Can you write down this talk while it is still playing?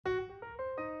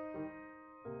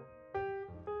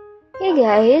Hey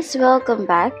guys, welcome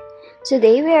back.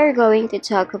 Today we are going to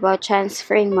talk about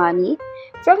transferring money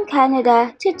from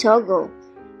Canada to Togo.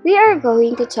 We are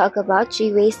going to talk about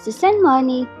 3 ways to send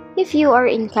money if you are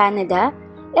in Canada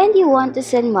and you want to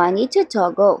send money to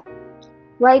Togo.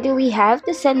 Why do we have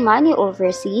to send money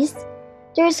overseas?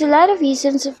 There's a lot of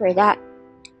reasons for that.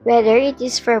 Whether it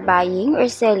is for buying or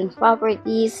selling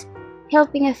properties,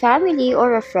 helping a family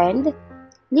or a friend,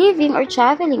 living or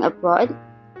traveling abroad,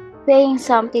 paying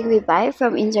something we buy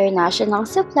from international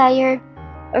supplier,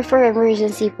 or for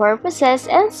emergency purposes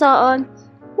and so on,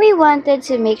 we wanted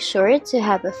to make sure to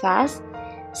have a fast,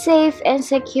 safe, and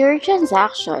secure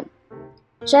transaction.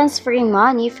 Transferring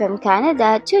money from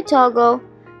Canada to Togo,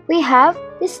 we have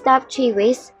these top 3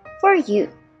 ways for you.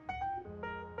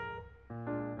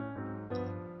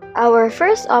 Our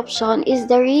first option is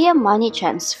the RIA money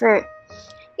transfer.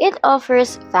 It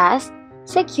offers fast,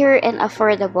 secure, and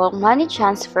affordable money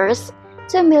transfers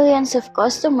to millions of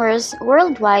customers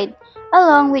worldwide,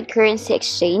 along with currency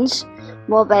exchange,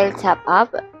 mobile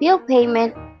top-up, bill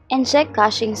payment, and check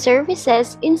cashing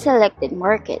services in selected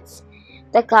markets.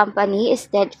 The company is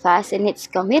steadfast in its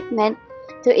commitment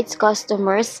to its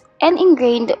customers and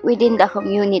ingrained within the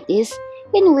communities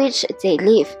in which they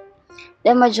live.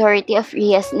 The majority of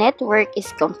RIA's network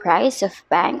is comprised of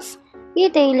banks,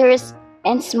 retailers,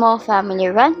 and small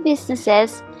family-run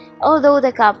businesses, although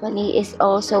the company is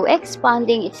also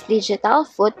expanding its digital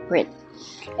footprint.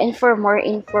 And for more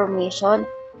information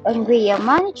on RIA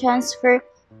money transfer,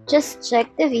 just check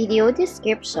the video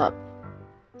description.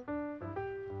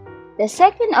 The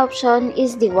second option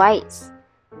is the WISE.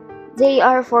 They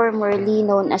are formerly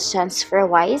known as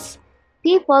TransferWise.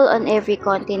 People on every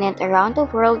continent around the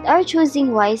world are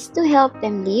choosing WISE to help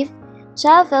them live,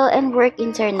 travel, and work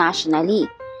internationally.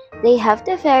 They have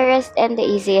the fairest and the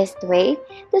easiest way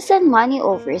to send money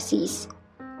overseas.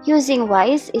 Using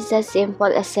WISE is as simple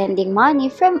as sending money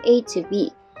from A to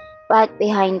B, but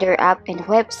behind their app and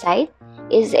website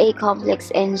is a complex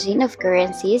engine of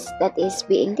currencies that is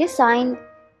being designed,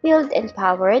 built, and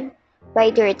powered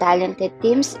by their talented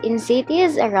teams in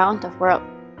cities around the world.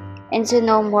 And to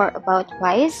know more about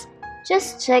WISE,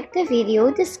 just check the video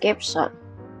description.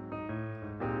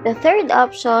 The third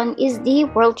option is the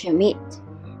World Remit.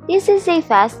 This is a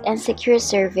fast and secure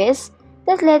service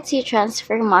that lets you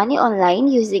transfer money online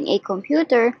using a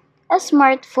computer, a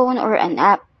smartphone, or an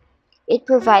app. It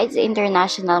provides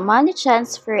international money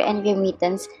transfer and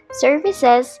remittance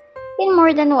services in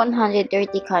more than 130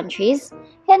 countries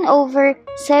and over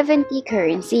 70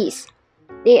 currencies.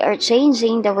 They are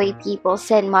changing the way people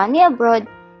send money abroad,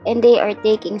 and they are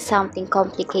taking something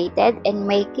complicated and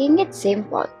making it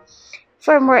simple.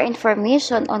 For more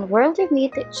information on World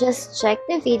Remit, just check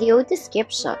the video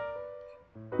description.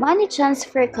 Money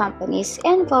transfer companies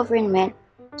and government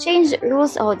change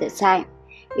rules all the time.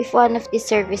 If one of these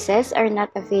services are not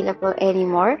available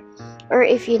anymore, or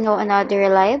if you know another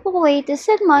reliable way to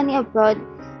send money abroad,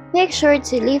 make sure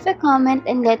to leave a comment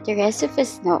and let the rest of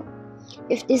us know.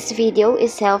 If this video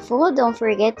is helpful, don't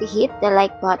forget to hit the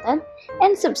like button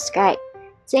and subscribe.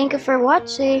 Thank you for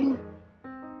watching.